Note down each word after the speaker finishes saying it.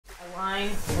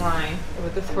line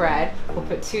with the thread. We'll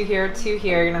put 2 here, 2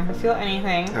 here. You're not gonna feel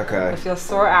anything. Okay. You'll feel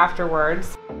sore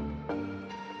afterwards.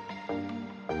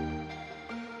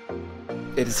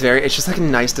 It's just like a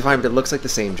nice define, but it looks like the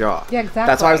same jaw. Yeah, exactly.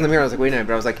 That's why I was in the mirror. I was like, wait a minute,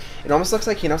 but I was like, it almost looks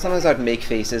like, you know, sometimes I'd make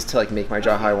faces to like make my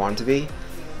jaw how I want it to be.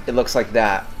 It looks like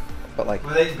that, but like.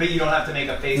 But you don't have to make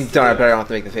a face. But I don't have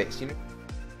to make the face. You know?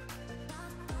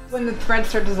 When the threads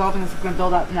start dissolving, it's going to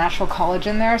build up natural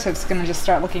collagen there, so it's going to just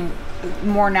start looking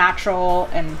more natural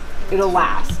and it'll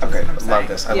last. Okay, I love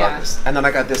this. I love this. And then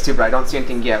I got this too, but I don't see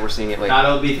anything yet. We're seeing it later.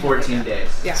 That'll be 14 days.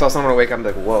 Yeah. So I'm gonna wake up and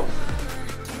be like, whoa.